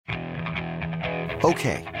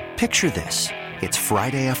Okay, picture this. It's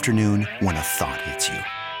Friday afternoon when a thought hits you.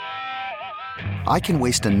 I can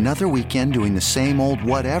waste another weekend doing the same old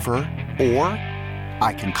whatever, or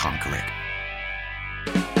I can conquer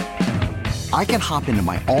it. I can hop into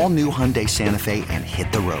my all-new Hyundai Santa Fe and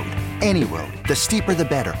hit the road. Any road. The steeper, the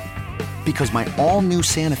better. Because my all-new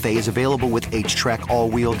Santa Fe is available with H-Track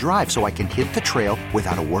all-wheel drive, so I can hit the trail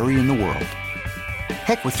without a worry in the world.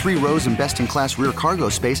 Heck, with 3 rows and best-in-class rear cargo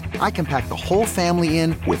space, I can pack the whole family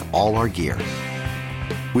in with all our gear.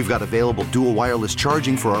 We've got available dual wireless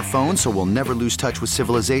charging for our phones, so we'll never lose touch with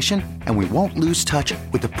civilization, and we won't lose touch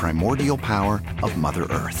with the primordial power of Mother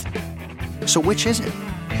Earth. So which is it?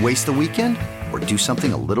 Waste the weekend or do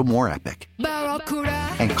something a little more epic?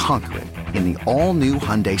 And conquer it in the all-new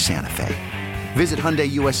Hyundai Santa Fe. Visit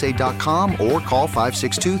HyundaiUSA.com or call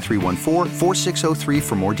 562-314-4603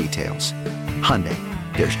 for more details. Hyundai,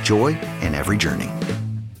 there's joy in every journey.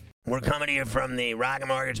 We're coming to you from the Rocket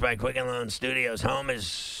Mortgage by Quicken Loan Studios. Home is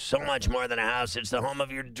so much more than a house. It's the home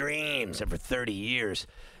of your dreams. And for 30 years,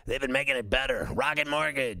 they've been making it better. Rocket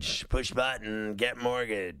Mortgage. Push button, get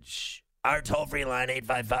mortgage. Our toll-free line,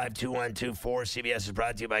 855-212-4CBS, is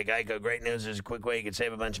brought to you by Geico. Great news. There's a quick way you can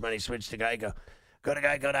save a bunch of money. Switch to Geico. Go to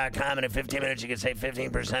Geico.com, and in 15 minutes, you can save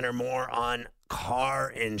 15% or more on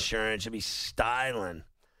car insurance. You'll be styling.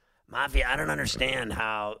 Mafia, I don't understand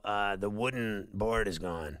how the wooden board is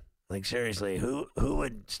gone. Like, seriously, who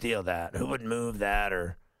would steal that? Who would move that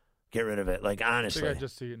or get rid of it? Like, honestly. I think I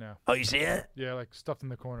just see it now. Oh, you see it? Yeah, like stuffed in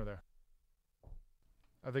the corner there.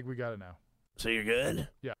 I think we got it now. So you're good?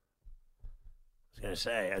 Yeah. I was going to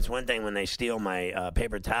say, it's one thing when they steal my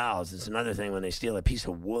paper towels. It's another thing when they steal a piece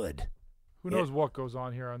of wood. Who knows what goes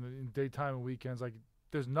on here in daytime and weekends. Like,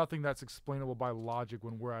 there's nothing that's explainable by logic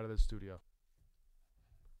when we're out of the studio.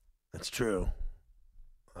 That's true.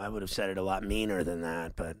 I would have said it a lot meaner than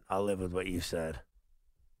that, but I'll live with what you said.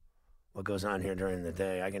 What goes on here during the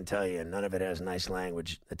day, I can tell you, none of it has nice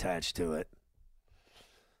language attached to it.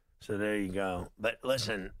 So there you go. But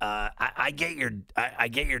listen, I get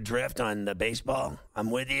your drift on the baseball. I'm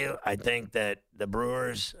with you. I think that the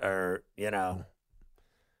Brewers are,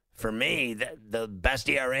 for me, the best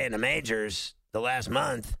ERA in the majors the last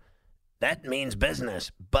month. That means business.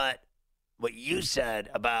 But what you said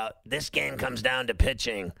about this game comes down to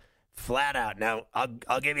pitching, flat out. Now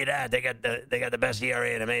I'll give you that. They got the best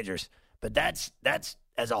ERA in the majors, but that's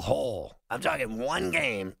as a whole. I'm talking one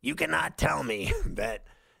game. You cannot tell me that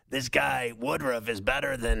this guy Woodruff is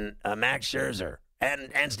better than Max Scherzer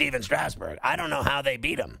and Steven Strasburg. I don't know how they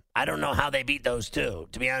beat him. I don't know how they beat those two,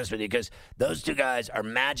 to be honest with you, because those two guys are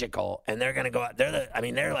magical, and they're going to go out.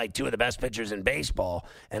 They're like two of the best pitchers in baseball,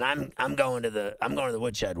 and I'm going to the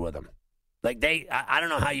woodshed with them. Like, I don't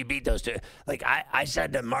know how you beat those two. Like, I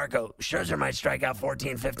said to Marco, Scherzer might strike out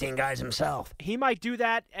 14, 15 guys himself. He might do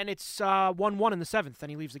that, and it's 1-1 in the 7th, and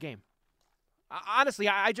he leaves the game. Honestly,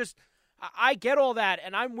 I get all that,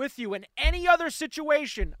 and I'm with you. In any other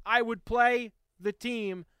situation, I would play the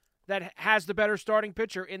team that has the better starting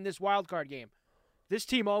pitcher in this wild card game. This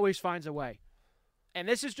team always finds a way. And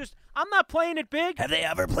this is just, I'm not playing it big. Have they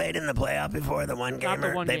ever played in the playoff before, the one gamer? Not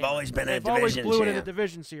the one They've gamer. always been a division They've always blew it in the champ.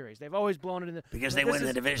 division series. They've always blown it in the Because they win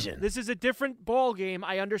the division. This is a different ball game.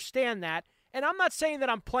 I understand that. And I'm not saying that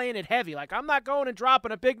I'm playing it heavy. Like, I'm not going and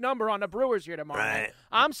dropping a big number on the Brewers here tomorrow Right. night.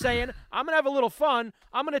 I'm saying I'm going to have a little fun.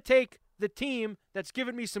 I'm going to take the team that's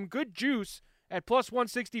given me some good juice at plus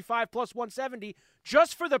 165, plus 170,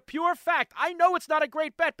 just for the pure fact. I know it's not a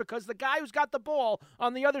great bet because the guy who's got the ball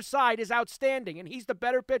on the other side is outstanding, and he's the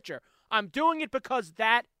better pitcher. I'm doing it because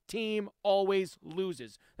that team always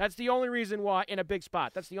loses. That's the only reason why, in a big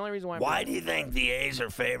spot. That's the only reason why. Why do you think the A's are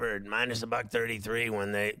favored minus $1.33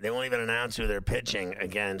 when they won't even announce who they're pitching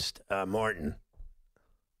against Morton?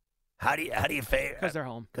 How do you favor? Because they're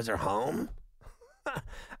home. Because they're home?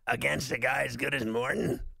 Against a guy as good as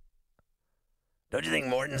Morton? Don't you think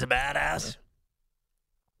Morton's a badass?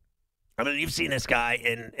 I mean, you've seen this guy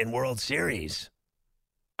in World Series.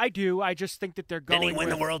 I do. I just think that they're going Didn't he win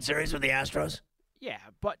the World Series with the Astros? Yeah,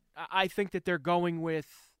 but I think that they're going with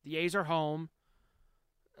the A's are home,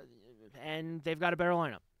 and they've got a better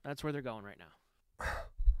lineup. That's where they're going right now.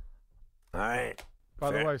 All right.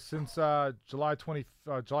 By the way, since July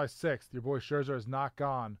 6th, your boy Scherzer has not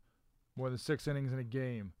gone more than 6 innings in a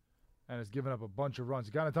game and has given up a bunch of runs.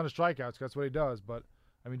 He's gotten a ton of strikeouts. That's what he does. But,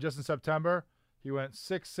 I mean, just in September, he went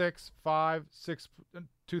 6-6, 5, 6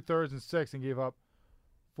 2/3, and 6 and gave up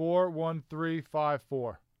 4, 1, 3, 5,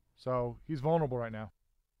 4. So he's vulnerable right now.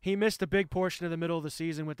 He missed a big portion of the middle of the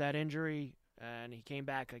season with that injury, and he came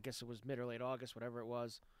back, I guess it was mid or late August, whatever it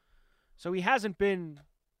was. So he hasn't been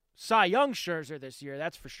Cy Young Scherzer this year,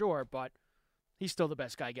 that's for sure, but He's still the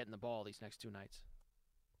best guy getting the ball these next 2 nights.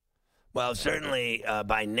 Well, certainly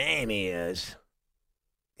by name he is.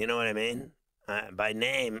 You know what I mean? By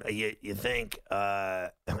name, you think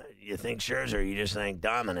Scherzer, you just think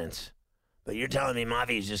dominance. But you're telling me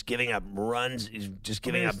Mafi's just giving up runs. He's just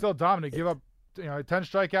giving up. He's still dominant. Give up 10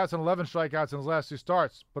 strikeouts and 11 strikeouts in his last 2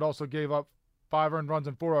 starts, but also gave up 5 earned runs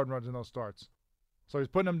and 4 earned runs in those starts. So he's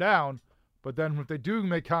putting them down, but then if they do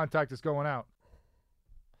make contact, it's going out.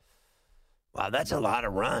 Wow, that's a lot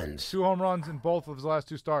of runs. 2 home runs in both of his last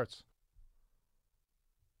 2 starts.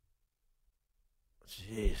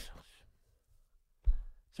 Jeez.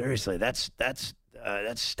 Seriously, that's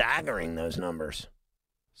staggering, those numbers.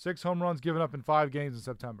 6 home runs given up in 5 games in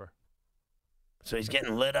September. So he's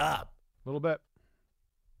getting lit up. A little bit.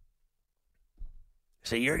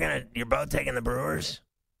 So you're both taking the Brewers?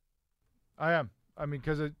 I am. I mean,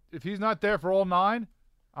 because if he's not there for all 9,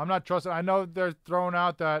 I'm not trusting. I know they're throwing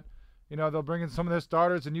out that, they'll bring in some of their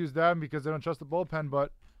starters and use them because they don't trust the bullpen,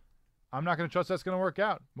 but I'm not going to trust that's going to work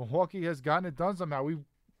out. Milwaukee has gotten it done somehow. We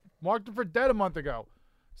marked them for dead a month ago.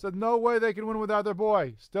 Said no way they can win without their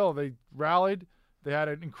boy. Still, they rallied. They had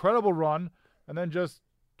an incredible run, and then just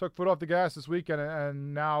took foot off the gas this weekend.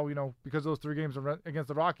 And now, because of those 3 games against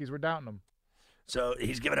the Rockies, we're doubting them. So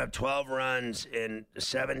he's given up 12 runs in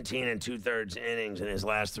 17 2/3 innings in his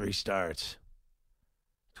last 3 starts.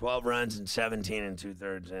 12 runs in 17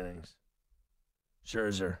 2/3 innings.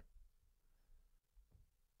 Scherzer.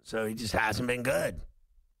 So he just hasn't been good.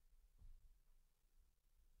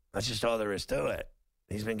 That's just all there is to it.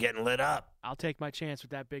 He's been getting lit up. I'll take my chance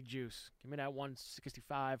with that big juice. Give me that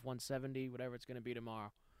 165, 170, whatever it's going to be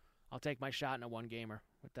tomorrow. I'll take my shot in a 1-gamer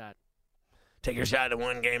with that. Take your shot at a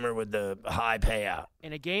 1-gamer with the high payout.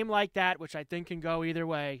 In a game like that, which I think can go either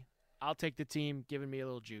way, I'll take the team giving me a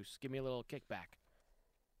little juice. Give me a little kickback.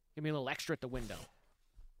 Give me a little extra at the window.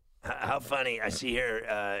 How funny. I see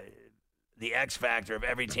here the X factor of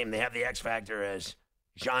every team. They have the X factor as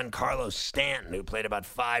Giancarlo Stanton, who played about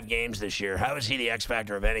 5 games this year. How is he the X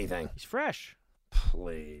factor of anything? He's fresh.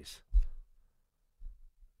 Please.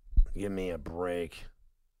 Give me a break.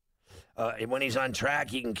 When he's on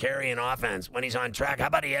track, he can carry an offense. When he's on track, how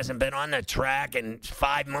about he hasn't been on the track in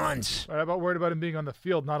 5 months? How about worried about him being on the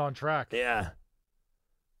field, not on track? Yeah.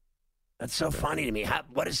 That's so funny to me.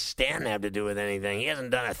 What does Stanton have to do with anything? He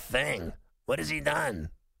hasn't done a thing. What has he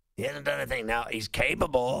done? He hasn't done a thing. Now, he's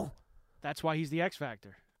capable. That's why he's the X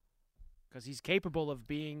factor. Because he's capable of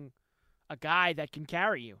being a guy that can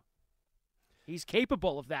carry you. He's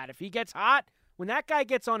capable of that. If he gets hot, when that guy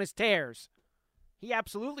gets on his tears, he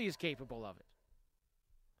absolutely is capable of it.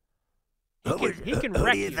 He can wreck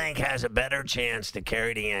who do you think has a better chance to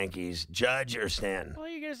carry the Yankees, Judge or Stanton? Well,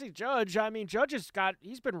 you're going to say Judge. I mean, Judge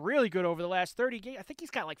he's been really good over the last 30 games. I think he's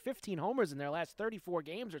got like 15 homers in their last 34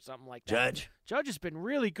 games or something like that. Judge has been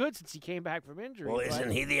really good since he came back from injury. Well, isn't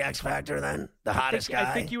he the X factor then? The hottest guy?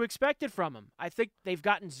 I think you expected from him. I think they've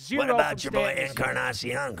gotten 0 What about your from boy Stanton.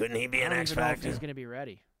 Encarnacion? Couldn't he be an X factor? I don't even know if he's going to be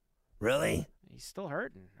ready. Really? He's still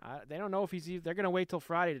hurting. They don't know if they're going to wait till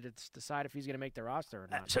Friday to decide if he's going to make the roster or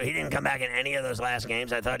not. So he didn't come back in any of those last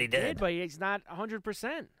games? I thought he did. But he's not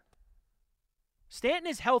 100%. Stanton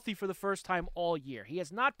is healthy for the first time all year. He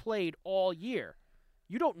has not played all year.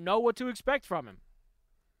 You don't know what to expect from him,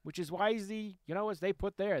 which is why he's as they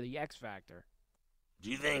put there, the X factor.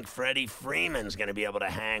 Do you think Freddie Freeman's going to be able to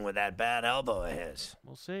hang with that bad elbow of his?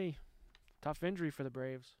 We'll see. Tough injury for the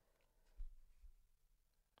Braves.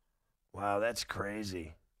 Wow, that's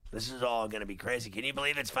crazy. This is all going to be crazy. Can you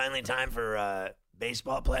believe it's finally time for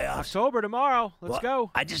baseball playoffs? October tomorrow. Let's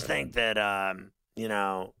go. I just think that,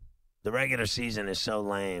 the regular season is so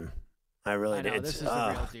lame. I really do. This is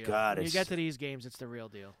the real deal. God, when you get to these games, it's the real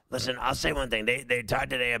deal. Listen, I'll say one thing. They talked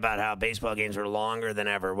today about how baseball games are longer than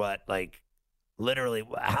ever. Literally,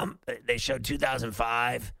 they showed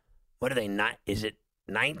 2005. What are they, not? Is it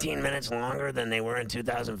 19 minutes longer than they were in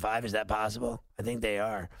 2005? Is that possible? I think they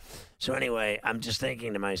are. So anyway, I'm just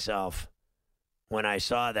thinking to myself when I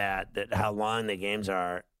saw that how long the games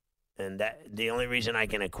are, and that the only reason I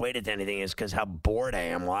can equate it to anything is because how bored I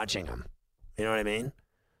am watching them. You know what I mean?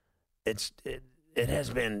 It has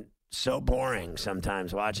been so boring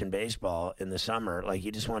sometimes watching baseball in the summer. Like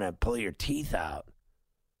you just want to pull your teeth out.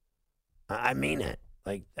 I mean it.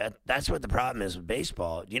 Like that's what the problem is with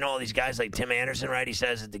baseball. You know all these guys like Tim Anderson, right? He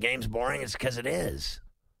says that the game's boring. It's because it is.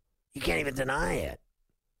 You can't even deny it,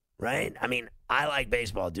 right? I mean, I like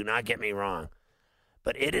baseball. Do not get me wrong.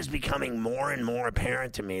 But it is becoming more and more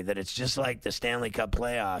apparent to me that it's just like the Stanley Cup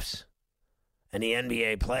playoffs and the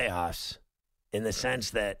NBA playoffs in the sense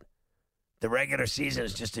that the regular season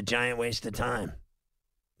is just a giant waste of time.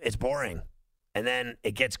 It's boring. and then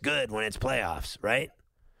it gets good when it's playoffs, right?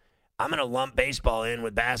 I'm going to lump baseball in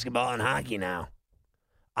with basketball and hockey now.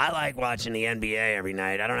 I like watching the NBA every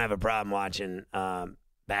night. I don't have a problem watching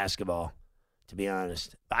basketball, to be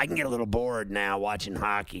honest. I can get a little bored now watching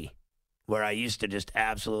hockey, where I used to just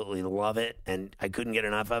absolutely love it, and I couldn't get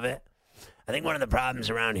enough of it. I think one of the problems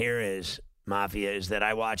around here is, Mafia, is that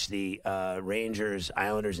I watch the Rangers,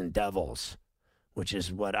 Islanders, and Devils, which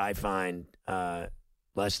is what I find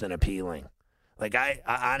less than appealing. Like, I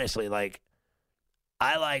honestly, like,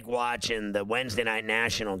 I like watching the Wednesday night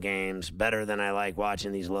national games better than I like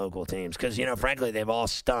watching these local teams. Because, frankly, they've all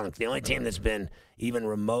stunk. The only team that's been even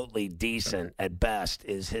remotely decent at best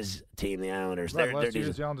is his team, the Islanders. Right, last 2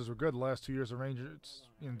 years, the Islanders were good. The last 2 years, the Rangers.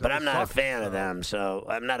 But I'm not a fan of them, so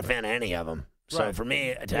I'm not a fan of any of them. So Right. for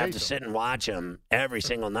me, to have to sit and watch them every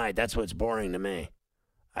single night, that's what's boring to me.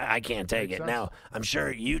 I can't take Makes it. sense. Now, I'm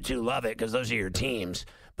sure you two love it because those are your teams.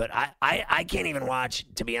 But I can't even watch,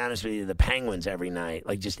 to be honest with you, the Penguins every night,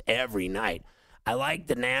 like just every night. I like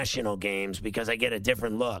the national games because I get a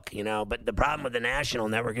different look, But the problem with the national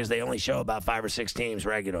network is they only show about 5 or 6 teams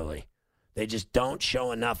regularly. They just don't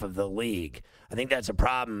show enough of the league. I think that's a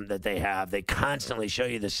problem that they have. They constantly show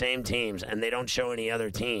you the same teams, and they don't show any other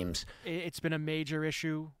teams. It's been a major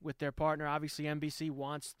issue with their partner. Obviously, NBC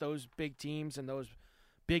wants those big teams and those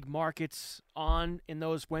big markets on in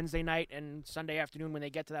those Wednesday night and Sunday afternoon when they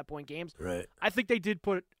get to that point games. Right. I think they did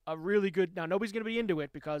put a really good – now, nobody's going to be into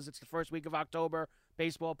it because it's the first week of October,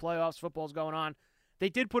 baseball, playoffs, football's going on. They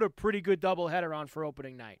did put a pretty good doubleheader on for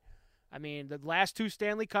opening night. I mean, the last 2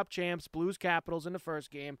 Stanley Cup champs, Blues Capitals in the first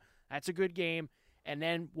game, that's a good game. And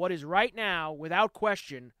then what is right now, without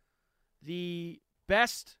question, the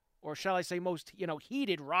best, or shall I say most,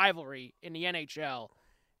 heated rivalry in the NHL,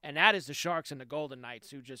 and that is the Sharks and the Golden Knights,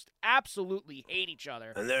 who just absolutely hate each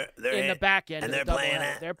other. And they're in the back end. And of they're the playing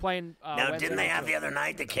doubleheader. it. They're playing. Now, Wednesday didn't they night have too. the other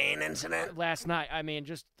night the Kane incident? Last night? I mean,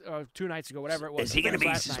 just 2 nights ago, whatever it was. Is he going to be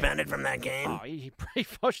last night. suspended from that game? Oh, he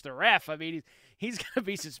pushed the ref. I mean, he's going to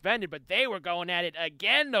be suspended, but they were going at it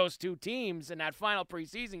again, those 2 teams, in that final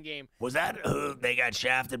preseason game. Was that who they got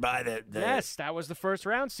shafted by? Yes, that was the first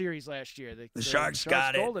round series last year. The Sharks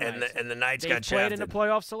got it, Golden Knights. and the Knights They got played shafted. in the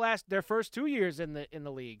playoffs their first 2 years in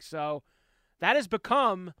the league. So that has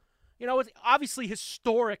become, it's obviously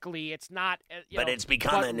historically it's not. But it's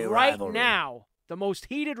become a new right rivalry. now, the most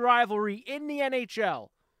heated rivalry in the NHL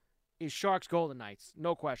is Sharks Golden Knights,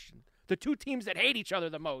 no question. The 2 teams that hate each other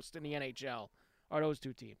the most in the NHL are those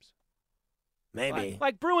 2 teams. Maybe.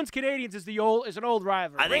 Like Bruins Canadians is an old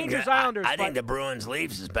rivalry. Rangers Islanders. I think the Bruins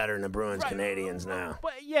Leafs is better than the Bruins Canadians now.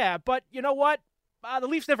 But you know what? The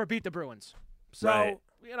Leafs never beat the Bruins. So, Right.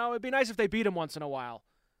 It'd be nice if they beat them once in a while.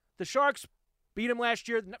 The Sharks beat them last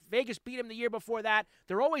year. Vegas beat them the year before that.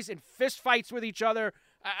 They're always in fist fights with each other.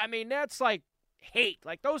 I mean, that's like hate.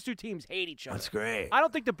 Like, those 2 teams hate each other. That's great. I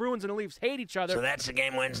don't think the Bruins and the Leafs hate each other. So that's the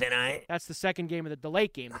game Wednesday night? That's the second game of the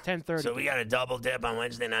late game, the 10:30. So we got a double dip on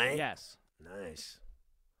Wednesday night? Yes. Nice.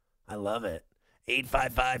 I love it.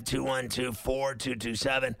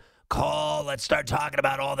 855-212-4227. Call. Let's start talking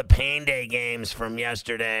about all the pain day games from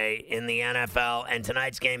yesterday in the NFL. And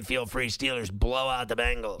tonight's game, feel free. Steelers blow out the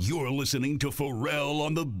Bengals. You're listening to Pharrell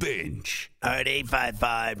on the Bench. All right,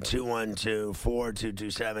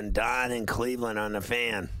 855-212-4227. Don in Cleveland on the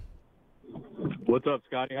Fan. What's up,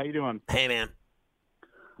 Scotty? How you doing? Hey, man.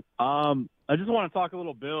 I just want to talk a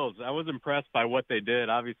little Bills. I was impressed by what they did.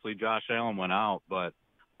 Obviously, Josh Allen went out, but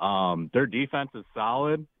their defense is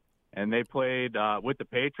solid, and they played with the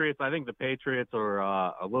Patriots. I think the Patriots are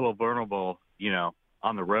a little vulnerable,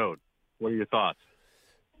 on the road. What are your thoughts?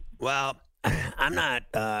 Well, I'm not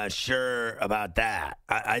sure about that.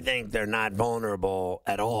 I think they're not vulnerable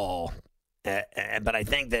at all. But I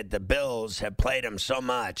think that the Bills have played them so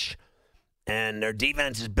much, and their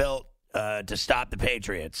defense is built to stop the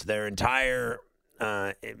Patriots. Their entire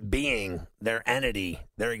being, their entity,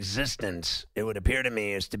 their existence, it would appear to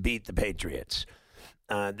me, is to beat the Patriots.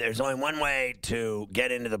 There's only one way to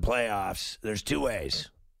get into the playoffs. There's 2 ways.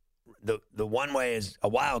 The one way is a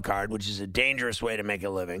wild card, which is a dangerous way to make a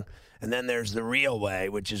living. And then there's the real way,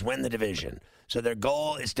 which is win the division. So their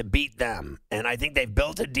goal is to beat them. And I think they've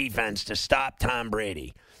built a defense to stop Tom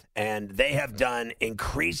Brady. And they have done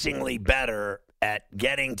increasingly better at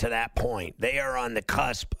getting to that point. They are on the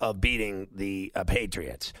cusp of beating the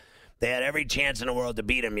Patriots. They had every chance in the world to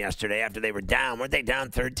beat them yesterday after they were down. Weren't they down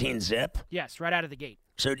 13-zip? Yes, right out of the gate.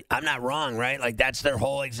 So I'm not wrong, right? Like, that's their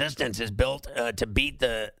whole existence is built to beat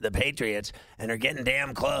the Patriots, and they're getting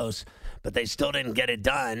damn close, but they still didn't get it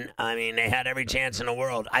done. I mean, they had every chance in the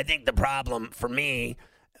world. I think the problem for me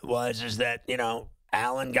is that,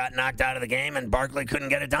 Allen got knocked out of the game and Barkley couldn't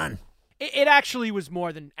get it done. It actually was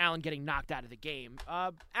more than Allen getting knocked out of the game.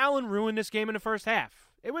 Allen ruined this game in the first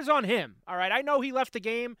half. It was on him, all right? I know he left the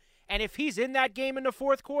game, and if he's in that game in the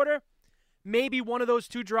fourth quarter, maybe one of those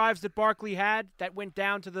 2 drives that Barkley had that went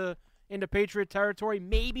down into Patriot territory,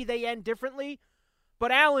 maybe they end differently.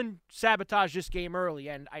 But Allen sabotaged this game early,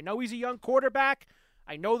 and I know he's a young quarterback.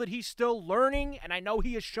 I know that he's still learning, and I know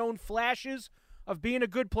he has shown flashes of being a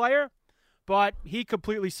good player. But he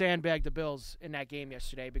completely sandbagged the Bills in that game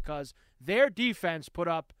yesterday because their defense put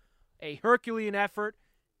up a Herculean effort.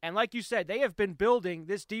 And like you said, they have been building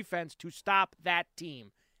this defense to stop that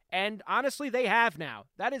team. And honestly, they have now.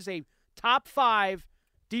 That is a top 5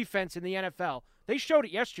 defense in the NFL. They showed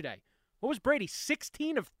it yesterday. What was Brady,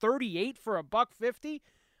 16 of 38 for $150?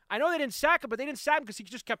 I know they didn't sack him, but they didn't sack him because he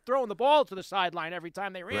just kept throwing the ball to the sideline every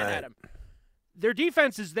time they ran at him. Their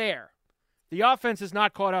defense is there. The offense is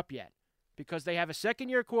not caught up yet because they have a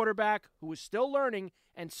second-year quarterback who is still learning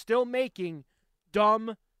and still making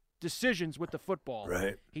dumb decisions with the football.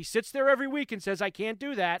 Right. He sits there every week and says, I can't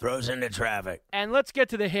do that. Throws into traffic. And let's get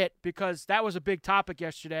to the hit because that was a big topic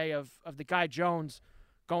yesterday of the guy Jones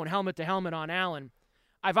going helmet to helmet on Allen.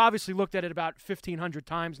 I've obviously looked at it about 1,500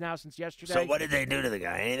 times now since yesterday. So what did they do to the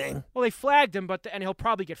guy? Anything? Well, they flagged him, and he'll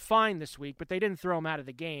probably get fined this week, but they didn't throw him out of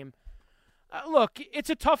the game. Look, it's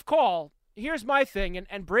a tough call. Here's my thing,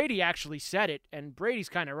 and Brady actually said it, and Brady's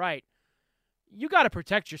kind of right. You got to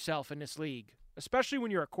protect yourself in this league, especially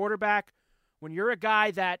when you're a quarterback, when you're a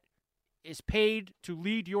guy that is paid to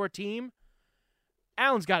lead your team.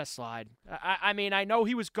 Allen's got to slide. I mean, I know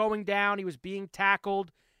he was going down. He was being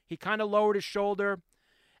tackled. He kind of lowered his shoulder.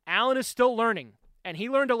 Allen is still learning, and he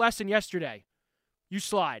learned a lesson yesterday. You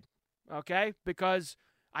slide, okay? Because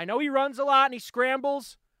I know he runs a lot and he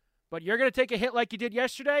scrambles, but you're going to take a hit like you did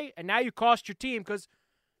yesterday, and now you cost your team because,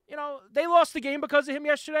 you know, they lost the game because of him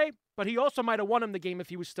yesterday, but he also might have won him the game if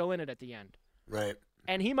he was still in it at the end. Right.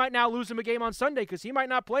 And he might now lose him a game on Sunday because he might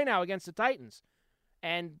not play now against the Titans.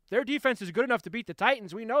 And their defense is good enough to beat the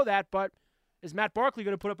Titans. We know that, but is Matt Barkley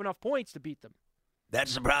going to put up enough points to beat them?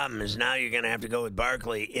 That's the problem, is now you're going to have to go with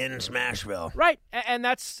Barkley in Smashville. Right, and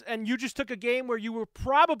you just took a game where you were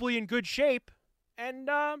probably in good shape, and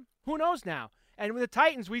who knows now? And with the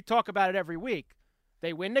Titans, we talk about it every week.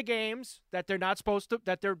 They win the games that they're not supposed to,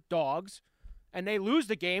 that they're dogs, and they lose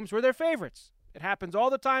the games where they're favorites. It happens all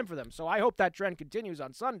the time for them, so I hope that trend continues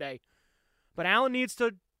on Sunday. But Allen needs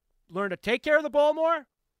to learn to take care of the ball more,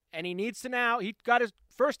 and he needs to now. He got his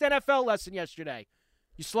first NFL lesson yesterday.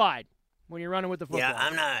 You slide when you're running with the football.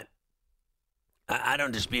 Yeah, I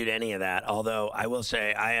don't dispute any of that, although I will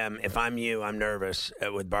say if I'm you, I'm nervous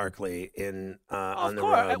with Barkley on the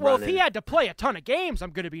road. Well, running. If he had to play a ton of games,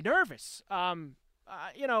 I'm going to be nervous.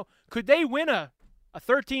 Could they win a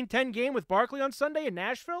 13-10 game with Barkley on Sunday in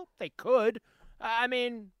Nashville? They could. I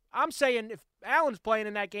mean, I'm saying if Allen's playing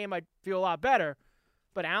in that game, I'd feel a lot better.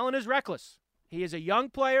 But Allen is reckless. He is a young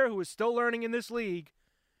player who is still learning in this league.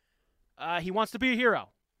 He wants to be a hero.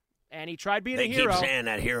 And he tried being a hero. They keep saying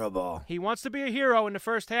that hero ball. He wants to be a hero in the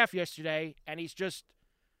first half yesterday, and he's just,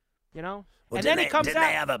 Well, and then he comes out. Didn't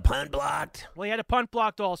they have a punt blocked? Well, he had a punt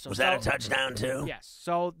blocked also. Was that a touchdown too? Yes.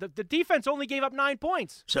 So the defense only gave up 9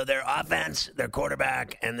 points. So their offense, their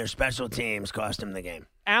quarterback, and their special teams cost him the game.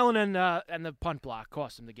 Allen and the punt block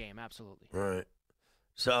cost him the game, absolutely. Right.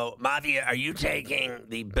 So, Mafia, are you taking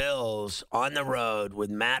the Bills on the road with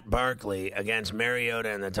Matt Barkley against Mariota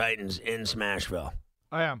and the Titans in Smashville?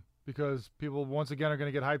 I am, because people once again are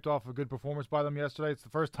going to get hyped off a good performance by them yesterday. It's the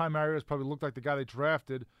first time Mariota's probably looked like the guy they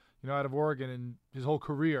drafted, out of Oregon in his whole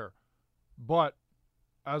career. But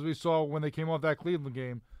as we saw when they came off that Cleveland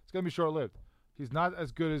game, it's going to be short-lived. He's not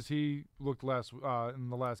as good as he looked in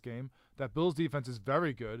the last game. That Bills defense is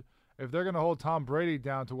very good. If they're going to hold Tom Brady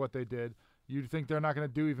down to what they did, you'd think they're not going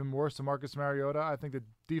to do even worse to Marcus Mariota. I think the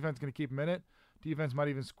defense is going to keep him in it. Defense might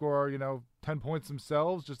even score, 10 points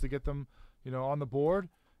themselves just to get them, on the board.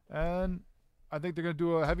 And I think they're going to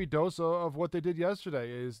do a heavy dose of what they did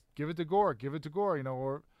yesterday is give it to Gore,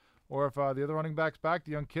 or if the other running back's back,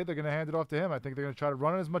 the young kid, they're going to hand it off to him. I think they're going to try to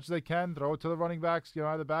run it as much as they can, throw it to the running backs,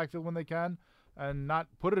 out of the backfield when they can, and not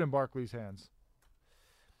put it in Barkley's hands.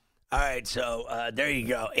 All right, so there you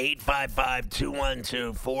go,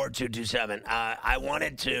 855-212-4227. I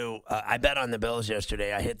wanted to I bet on the Bills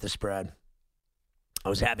yesterday. I hit the spread. I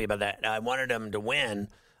was happy about that. I wanted them to win.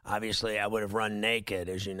 Obviously, I would have run naked.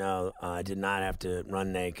 As you know, I did not have to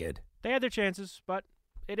run naked. They had their chances, but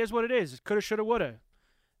it is what it is. It coulda, shoulda, woulda.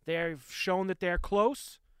 They've shown that they're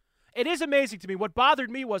close. It is amazing to me. What bothered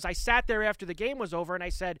me was I sat there after the game was over and I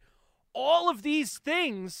said, all of these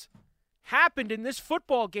things happened in this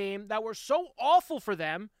football game that were so awful for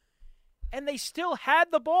them, and they still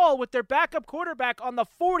had the ball with their backup quarterback on the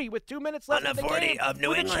 40 with 2 minutes left On the in the 40 game. of New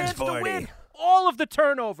with England's a chance to 40. win. All of the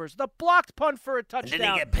turnovers, the blocked punt for a touchdown.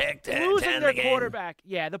 Didn't he get picked to losing end their the game? quarterback.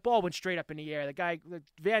 Yeah, the ball went straight up in the air. The guy,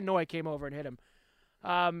 Van Noy, came over and hit him.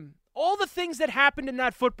 All the things that happened in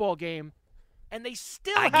that football game, and they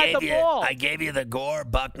still had the ball. I gave you the Gore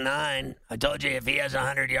 $1.09. I told you if he has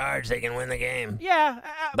 100 yards, they can win the game. Yeah.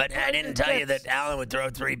 But I didn't tell you that Allen would throw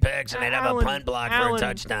 3 picks and they'd have a punt block for a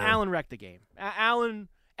touchdown. Allen wrecked the game. Allen,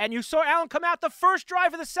 and you saw Allen come out the first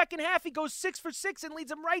drive of the second half. He goes 6 for 6 and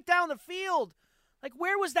leads them right down the field. Like,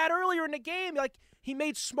 where was that earlier in the game? Like, he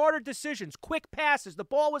made smarter decisions, quick passes. The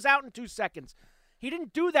ball was out in 2 seconds. He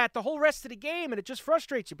didn't do that the whole rest of the game, and it just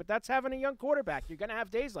frustrates you. But that's having a young quarterback. You're going to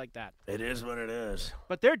have days like that. It is what it is.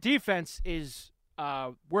 But their defense is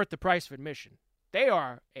worth the price of admission. They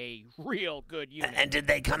are a real good unit. And did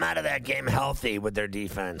they come out of that game healthy with their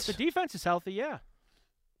defense? The defense is healthy, yeah.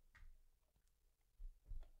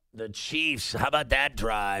 The Chiefs, how about that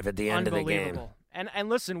drive at the end of the game? And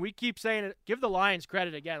listen, we keep saying it. Give the Lions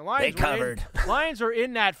credit again. Lions They covered. Lions are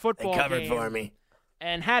in that football They covered game for me.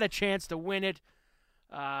 and had a chance to win it.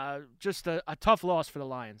 Just a tough loss for the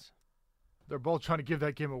Lions. They're both trying to give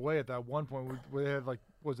that game away at that one point where they had, like,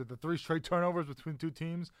 was it the 3 straight turnovers between 2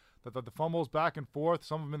 teams? The fumbles back and forth,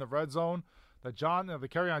 some of them in the red zone. The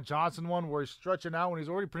Kerryon Johnson one where he's stretching out when he's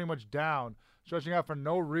already pretty much down, stretching out for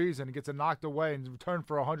no reason, and gets it knocked away and returned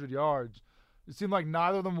for 100 yards. It seemed like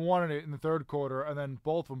neither of them wanted it in the third quarter, and then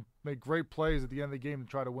both of them made great plays at the end of the game to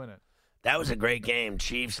try to win it. That was a great game,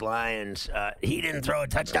 Chiefs-Lions. He didn't throw a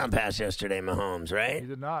touchdown pass yesterday, Mahomes, right? He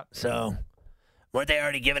did not. So, weren't they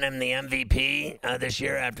already giving him the MVP this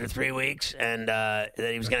year after 3 weeks, and that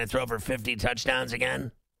he was going to throw for 50 touchdowns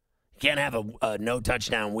again? You can't have a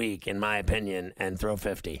no-touchdown week, in my opinion, and throw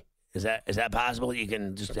 50. Is that possible? You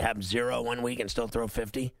can just have 0 one week and still throw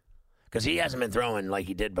 50? Because he hasn't been throwing like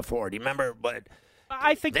he did before. Do you remember what?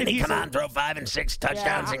 I think Didn't that he he's come out and throw 5 and 6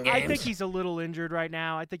 touchdowns in games? I think he's a little injured right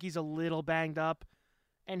now. I think he's a little banged up,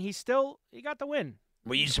 and he got the win.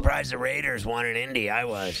 Were you surprised the Raiders won in Indy? I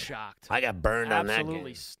was. Shocked. I got burned on that game.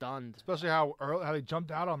 Absolutely stunned. Especially how they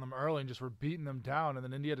jumped out on them early and just were beating them down, and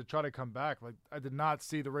then Indy had to try to come back. Like, I did not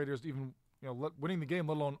see the Raiders even winning the game,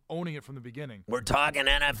 let alone owning it from the beginning. We're talking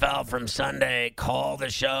NFL from Sunday. Call the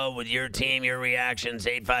show with your team, your reactions,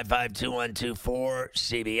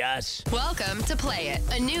 855-212-4CBS. Welcome to Play It,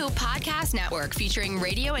 a new podcast network featuring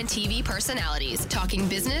radio and TV personalities talking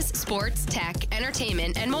business, sports, tech,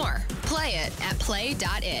 entertainment, and more. Play it at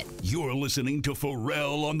play.it. You're listening to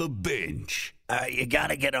Pharrell on the Bench. You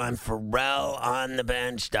got to get on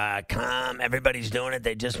PharrellOnTheBench.com. Everybody's doing it.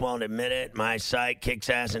 They just won't admit it. My site kicks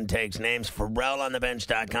ass and takes names.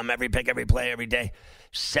 PharrellOnTheBench.com. Every pick, every play, every day.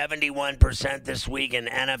 71% this week in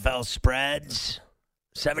NFL spreads.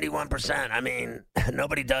 71%. I mean,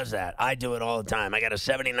 nobody does that. I do it all the time. I got a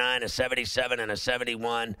 79, a 77, and a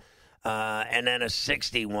 71, and then a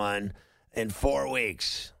 61 in 4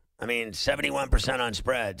 weeks. I mean, 71% on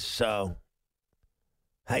spreads. So,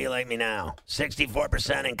 how you like me now?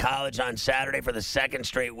 64% in college on Saturday for the second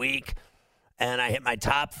straight week. And I hit my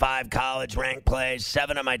top 5 college ranked plays,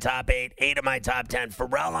 7 of my top 8, 8 of my top 10.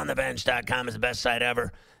 PharrellOnTheBench.com is the best site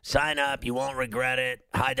ever. Sign up. You won't regret it.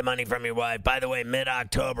 Hide the money from your wife. By the way,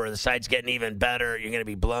 mid-October, the site's getting even better. You're going to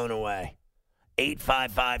be blown away.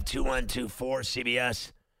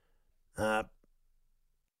 855-212-4CBS.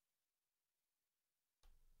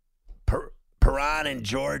 Perron in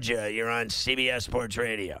Georgia, you're on CBS Sports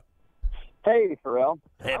Radio. Hey, Pharrell.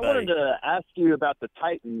 Hey, I buddy. wanted to ask you about the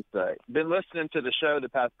Titans. Been listening to the show the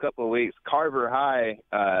past couple of weeks. Carver High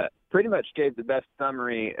pretty much gave the best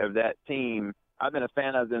summary of that team. I've been a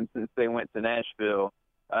fan of them since they went to Nashville.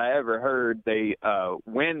 I ever heard they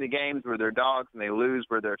win the games where they're dogs and they lose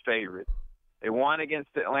where they're favorites. They won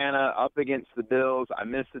against Atlanta, up against the Bills. I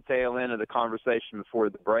missed the tail end of the conversation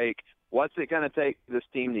before the break. What's it going to take for this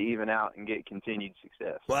team to even out and get continued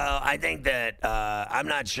success? Well, I think that I'm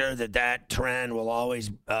not sure that trend will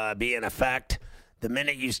always be in effect. The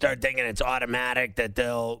minute you start thinking it's automatic that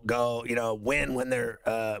they'll go, win when they're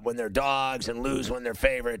dogs and lose when they're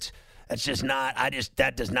favorites, that's just not.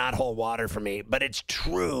 That does not hold water for me. But it's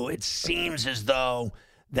true. It seems as though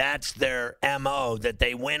that's their MO, that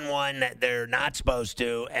they win one that they're not supposed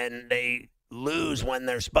to, and they lose when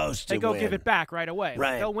they're supposed to They go win. give it back right away.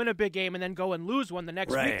 Right. They'll win a big game and then go and lose one the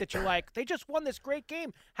next Right. week that you're like, they just won this great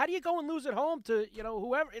game. How do you go and lose at home to,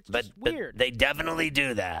 whoever? It's just weird. They definitely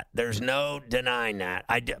do that. There's no denying that.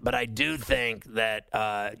 But I do think that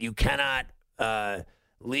you cannot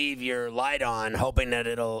leave your light on hoping that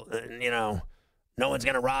it'll, No one's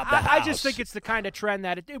going to rob the house. I just think it's the kind of trend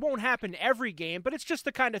that it won't happen every game, but it's just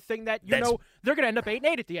the kind of thing that, they're going to end up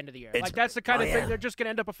 8-8 at the end of the year. Like, that's the kind of thing they're just going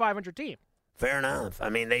to end up a 500 team. Fair enough. I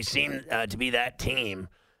mean, they seem to be that team.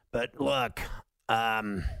 But, look,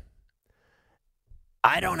 I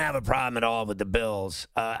don't have a problem at all with the Bills.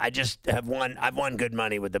 I've won good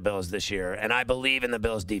money with the Bills this year, and I believe in the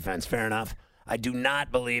Bills' defense. Fair enough. I do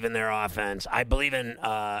not believe in their offense. I believe in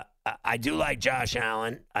I do like Josh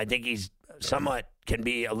Allen. I think he's somewhat can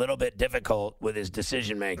be a little bit difficult with his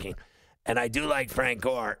decision making, and I do like Frank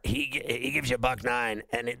Gore. He gives you $109,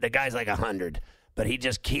 and the guy's like 100, but he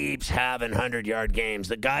just keeps having 100-yard games.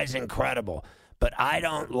 The guy's incredible, but I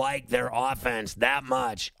don't like their offense that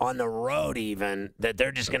much on the road, even that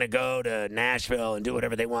they're just going to go to Nashville and do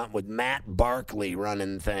whatever they want with Matt Barkley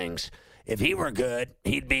running things. If he were good,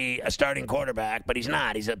 he'd be a starting quarterback, but he's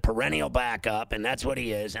not. He's a perennial backup, and that's what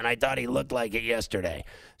he is, and I thought he looked like it yesterday.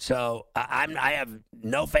 So I have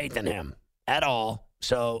no faith in him at all.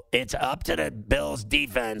 So it's up to the Bills'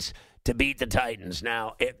 defense to beat the Titans.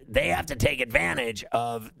 Now, they have to take advantage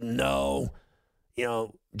of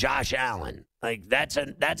Josh Allen. Like, that's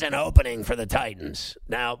an opening for the Titans.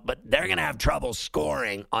 Now, but they're going to have trouble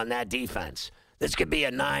scoring on that defense. This could be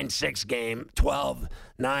a 9-6 game,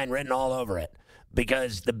 12-9 written all over it,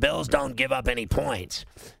 because the Bills don't give up any points.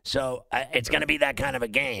 So it's going to be that kind of a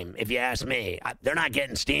game, if you ask me. They're not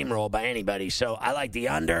getting steamrolled by anybody, so I like the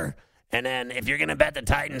under. And then if you're going to bet the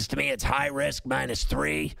Titans, to me, it's high risk,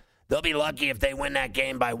 -3. They'll be lucky if they win that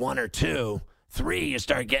game by 1 or 2. 3, you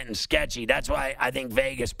start getting sketchy. That's why I think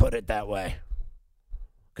Vegas put it that way,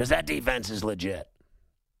 because that defense is legit.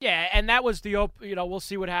 Yeah, and that was we'll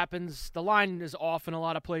see what happens. The line is off in a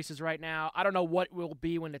lot of places right now. I don't know what will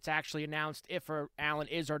be when it's actually announced if Allen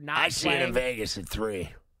is or not I see playing. it in Vegas at 3.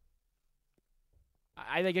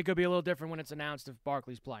 I think it could be a little different when it's announced if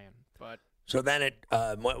Barkley's playing. But so then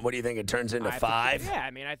what do you think? It turns into 5?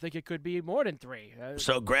 I think it could be more than 3.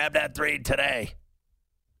 So grab that 3 today.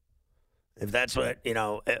 If that's what,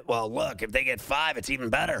 well, look, if they get 5, it's even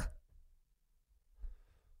better.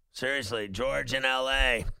 Seriously, George in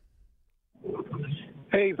L.A.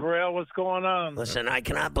 Hey, Pharrell, what's going on? Listen, I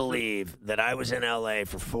cannot believe that I was in L.A.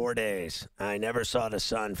 for 4 days. I never saw the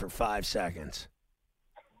sun for 5 seconds.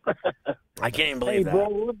 I can't even believe that. Hey, bro,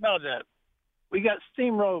 what about that? We got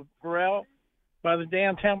steamrolled, Pharrell, by the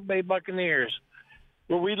damn Tampa Bay Buccaneers.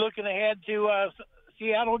 Were we looking ahead to a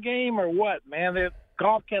Seattle game or what, man? The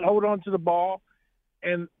Goff can't hold on to the ball.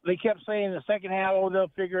 And they kept saying in the second half, they'll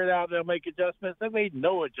figure it out, they'll make adjustments. They made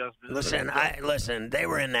no adjustments. Listen, they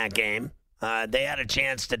were in that game. They had a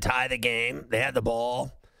chance to tie the game. They had the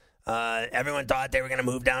ball. Everyone thought they were going to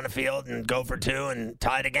move down the field and go for 2 and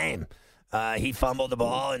tie the game. He fumbled the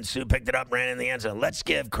ball, and Sue picked it up and ran in the end zone. Let's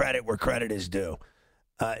give credit where credit is due.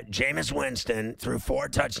 Jameis Winston threw 4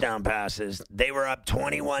 touchdown passes. They were up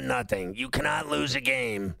 21-0. You cannot lose a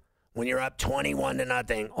game when you're up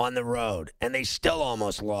 21-0 on the road, and they still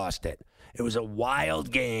almost lost it. It was a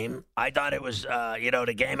wild game. I thought it was,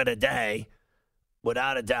 the game of the day,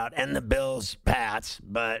 without a doubt, and the Bills-Pats,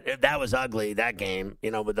 but that was ugly, that game,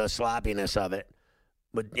 with the sloppiness of it.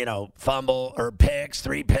 With, fumble or picks,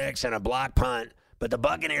 3 picks, and a block punt. But the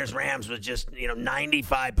Buccaneers-Rams was just,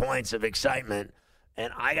 95 points of excitement.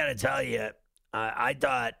 And I got to tell you, I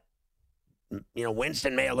thought,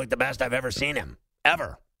 Winston may have looked the best I've ever seen him,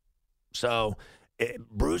 ever. So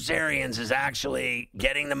Bruce Arians is actually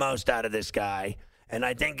getting the most out of this guy, and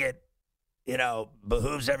I think it,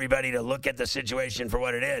 behooves everybody to look at the situation for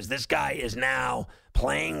what it is. This guy is now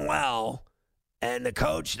playing well, and the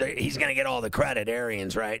coach, he's going to get all the credit,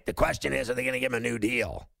 Arians, right? The question is, are they going to give him a new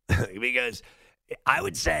deal? Because I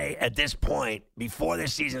would say at this point, before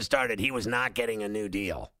this season started, he was not getting a new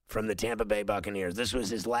deal from the Tampa Bay Buccaneers. This was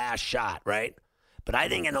his last shot, right? But I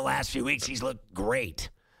think in the last few weeks, he's looked great.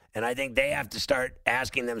 And I think they have to start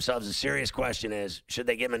asking themselves a serious question is, should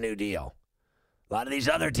they give him a new deal? A lot of these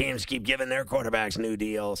other teams keep giving their quarterbacks new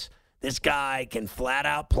deals. This guy can flat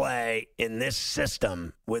out play in this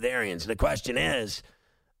system with Arians. The question is,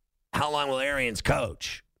 how long will Arians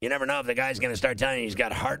coach? You never know if the guy's going to start telling you he's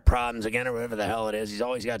got heart problems again or whatever the hell it is. He's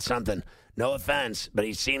always got something. No offense, but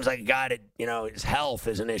he seems like a guy that, his health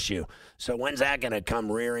is an issue. So when's that going to come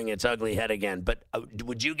rearing its ugly head again? But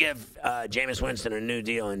would you give Jameis Winston a new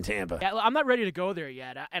deal in Tampa? Yeah, I'm not ready to go there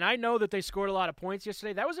yet. And I know that they scored a lot of points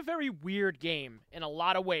yesterday. That was a very weird game in a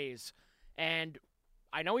lot of ways. And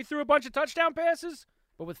I know he threw a bunch of touchdown passes,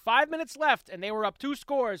 but with 5 minutes left and they were up 2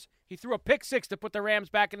 scores, he threw a pick 6 to put the Rams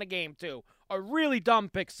back in the game too. A really dumb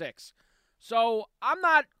pick 6. So I'm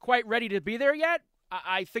not quite ready to be there yet.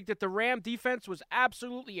 I think that the Ram defense was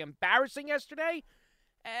absolutely embarrassing yesterday.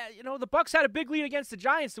 The Bucs had a big lead against the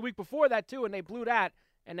Giants the week before that, too, and they blew that,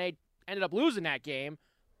 and they ended up losing that game.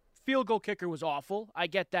 Field goal kicker was awful. I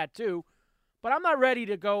get that, too. But I'm not ready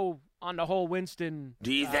to go on the whole Winston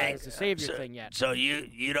as the savior thing yet. So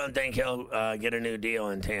you don't think he'll get a new deal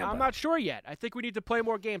in Tampa? I'm not sure yet. I think we need to play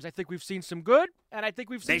more games. I think we've seen some good, and I think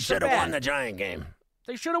we've seen some bad. They should have won the Giant game.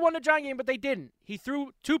 They should have won the Giant game, but they didn't. He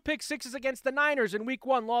threw 2 pick sixes against the Niners in Week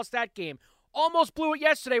 1, lost that game. Almost blew it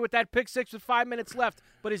yesterday with that pick six with 5 minutes left,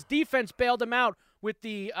 but his defense bailed him out with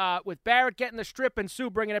with Barrett getting the strip and Sue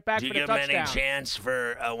bringing it back for the touchdown. Do you give them any chance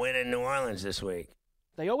for a win in New Orleans this week?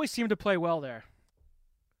 They always seem to play well there.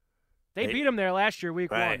 They beat him there last year,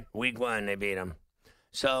 Week 1. Week 1, they beat him.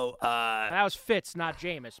 So that was Fitz, not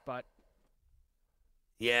Jameis, but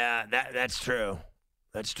yeah, that's true.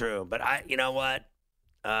 That's true. But you know what?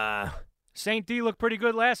 St. D looked pretty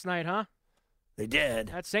good last night, huh? They did.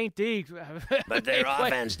 That St. D. But their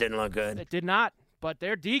offense didn't look good. It did not. But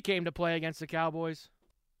their D came to play against the Cowboys.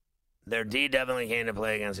 Their D definitely came to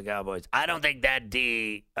play against the Cowboys. I don't think that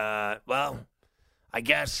D, I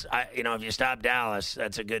guess, if you stop Dallas,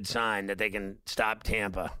 that's a good sign that they can stop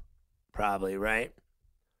Tampa, probably, right?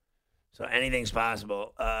 So anything's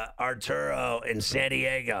possible. Arturo in San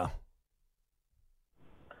Diego.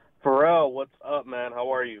 Pharrell, what's up, man?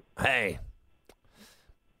 How are you? Hey.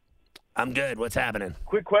 I'm good. What's happening?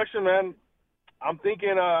 Quick question, man. I'm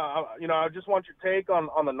thinking, I just want your take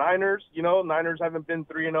on the Niners. Niners haven't been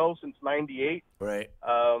 3-0 since '98. Right.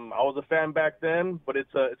 I was a fan back then, but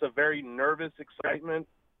it's a very nervous excitement,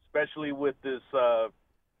 especially with this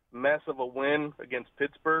mess of a win against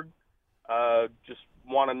Pittsburgh. Just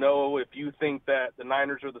want to know if you think that the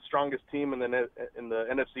Niners are the strongest team in the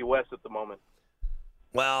NFC West at the moment.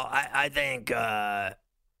 Well, I think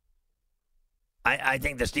I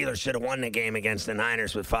think the Steelers should have won the game against the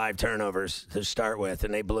Niners with 5 turnovers to start with,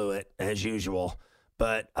 and they blew it as usual.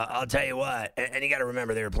 But I'll tell you what, and you got to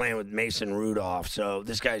remember they were playing with Mason Rudolph, so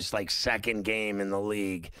this guy's like second game in the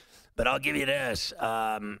league. But I'll give you this.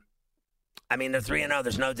 They're 3-0.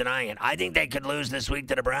 There's no denying it. I think they could lose this week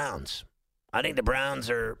to the Browns. I think the Browns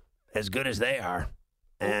are as good as they are.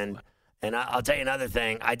 And I'll tell you another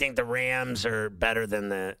thing. I think the Rams are better than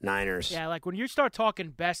the Niners. Yeah, like when you start talking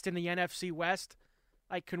best in the NFC West,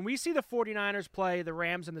 like can we see the 49ers play the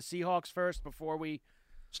Rams and the Seahawks first before we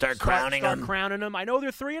start crowning them? I know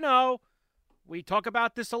they're 3-0. We talk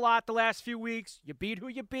about this a lot the last few weeks. You beat who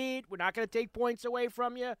you beat. We're not going to take points away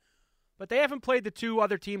from you. But they haven't played the 2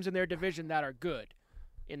 other teams in their division that are good.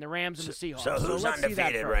 In the Rams and the Seahawks. So who's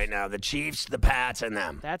undefeated right now? The Chiefs, the Pats, and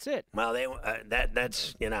them. That's it. Well,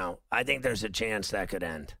 that's I think there's a chance that could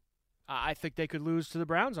end. I think they could lose to the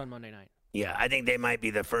Browns on Monday night. Yeah, I think they might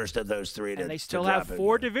be the first of those 3 to. And they still have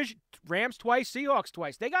 4 division Rams twice, Seahawks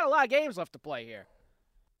twice. They got a lot of games left to play here.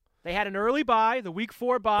 They had an early bye, the Week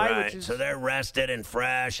 4 bye, right. which is so they're rested and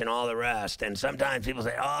fresh and all the rest. And sometimes people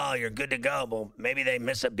say, "Oh, you're good to go." Well, maybe they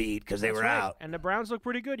miss a beat because they were out. And the Browns looked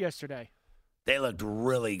pretty good yesterday. They looked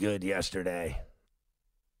really good yesterday.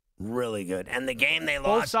 Really good. And the game they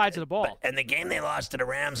lost. Both sides of the ball. And the game they lost to the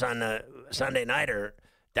Rams on the Sunday nighter,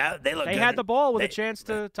 they looked good. They had the ball with a chance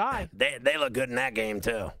to tie. They look good in that game,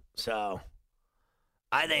 too. So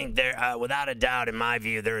I think they're, without a doubt, in my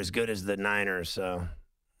view, they're as good as the Niners. So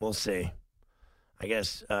we'll see. I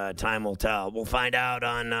guess time will tell. We'll find out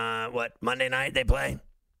on, Monday night they play?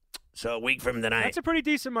 So a week from tonight. That's a pretty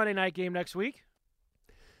decent Monday night game next week.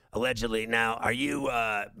 Allegedly. Now, are you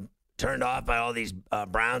turned off by all these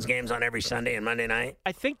Browns games on every Sunday and Monday night?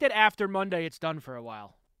 I think that after Monday, it's done for a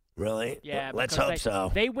while. Really? Yeah. Let's hope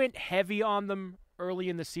so. They went heavy on them early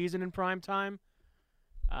in the season in prime time.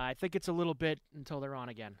 I think it's a little bit until they're on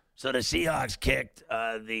again. So the Seahawks kicked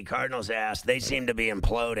the Cardinals' ass. They seem to be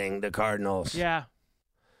imploding, the Cardinals. Yeah.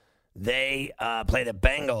 They play the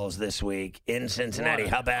Bengals this week in Cincinnati.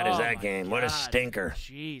 How bad is that game? God. What a stinker.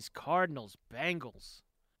 Jeez, Cardinals, Bengals.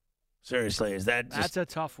 Seriously, is that just... That's a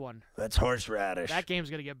tough one. That's horseradish. That game's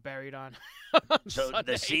going to get buried on So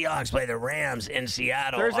Sunday. the Seahawks play the Rams in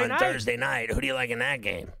Seattle on Thursday night. Who do you like in that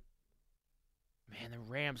game? Man, the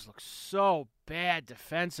Rams look so bad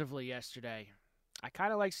defensively yesterday. I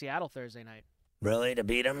kind of like Seattle Thursday night. Really? To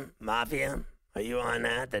beat them? Mafia? Are you on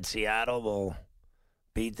that Seattle will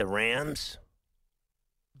beat the Rams?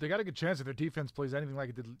 They got a good chance if their defense plays anything like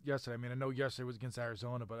it did yesterday. I mean, I know yesterday was against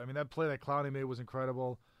Arizona, but, I mean, that play that Clowney made was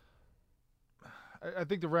incredible. I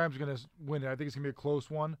think the Rams are going to win it. I think it's going to be a close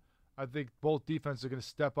one. I think both defenses are going to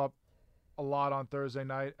step up a lot on Thursday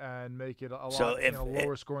night and make it a lot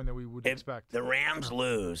lower scoring than we would expect. The Rams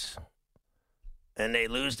lose, and they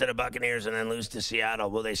lose to the Buccaneers and then lose to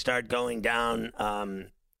Seattle. Will they start going down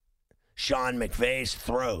Sean McVay's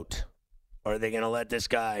throat Or are they going to let this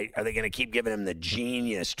guy, are they going to keep giving him the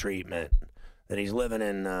genius treatment? That he's living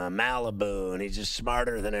in Malibu and he's just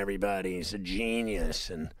smarter than everybody. He's a genius.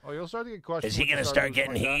 And you'll start to get questions. Is he going to start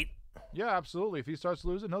getting like heat? Yeah, absolutely. If he starts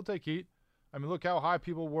losing, he'll take heat. I mean, look how high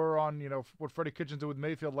people were on, what Freddie Kitchens did with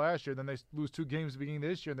Mayfield last year. Then they lose 2 games at the beginning of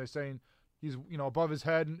this year, and they're saying he's, above his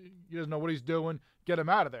head and he doesn't know what he's doing. Get him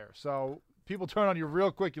out of there. So people turn on you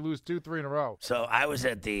real quick. You lose 2, 3 in a row. So I was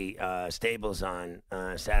at the Staples on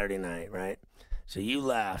Saturday night, right? So you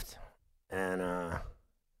left, and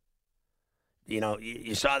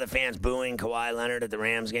you saw the fans booing Kawhi Leonard at the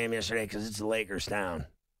Rams game yesterday because it's the Lakers town.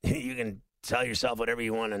 You can tell yourself whatever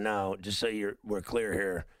you want to know, just so we're clear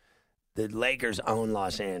here. The Lakers own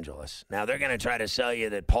Los Angeles. Now, they're going to try to sell you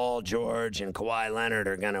that Paul George and Kawhi Leonard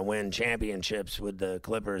are going to win championships with the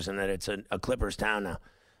Clippers and that it's a Clippers town now.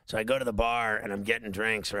 So I go to the bar, and I'm getting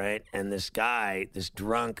drinks, right? And this guy, this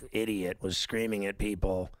drunk idiot, was screaming at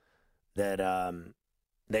people that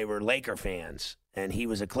they were Laker fans. And he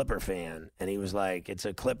was a Clipper fan, and he was like, it's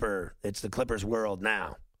the Clippers world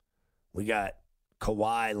now. We got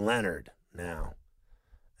Kawhi Leonard now.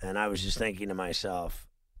 And I was just thinking to myself,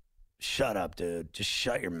 shut up, dude. Just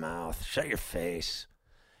shut your mouth. Shut your face.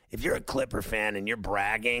 If you're a Clipper fan and you're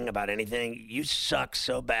bragging about anything, you suck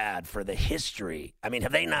so bad for the history. I mean,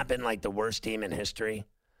 have they not been like the worst team in history?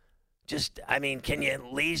 Can you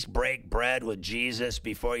at least break bread with Jesus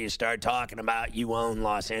before you start talking about you own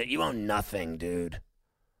Los Angeles? You own nothing, dude.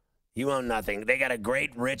 You own nothing. They got a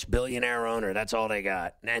great, rich billionaire owner. That's all they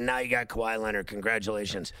got. And now you got Kawhi Leonard.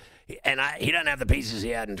 Congratulations. And he doesn't have the pieces he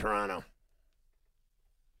had in Toronto.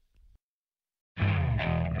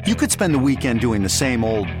 You could spend the weekend doing the same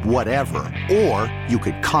old whatever, or you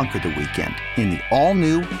could conquer the weekend in the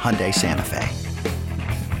all-new Hyundai Santa Fe.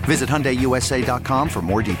 Visit HyundaiUSA.com for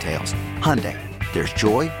more details. Hyundai, there's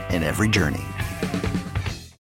joy in every journey.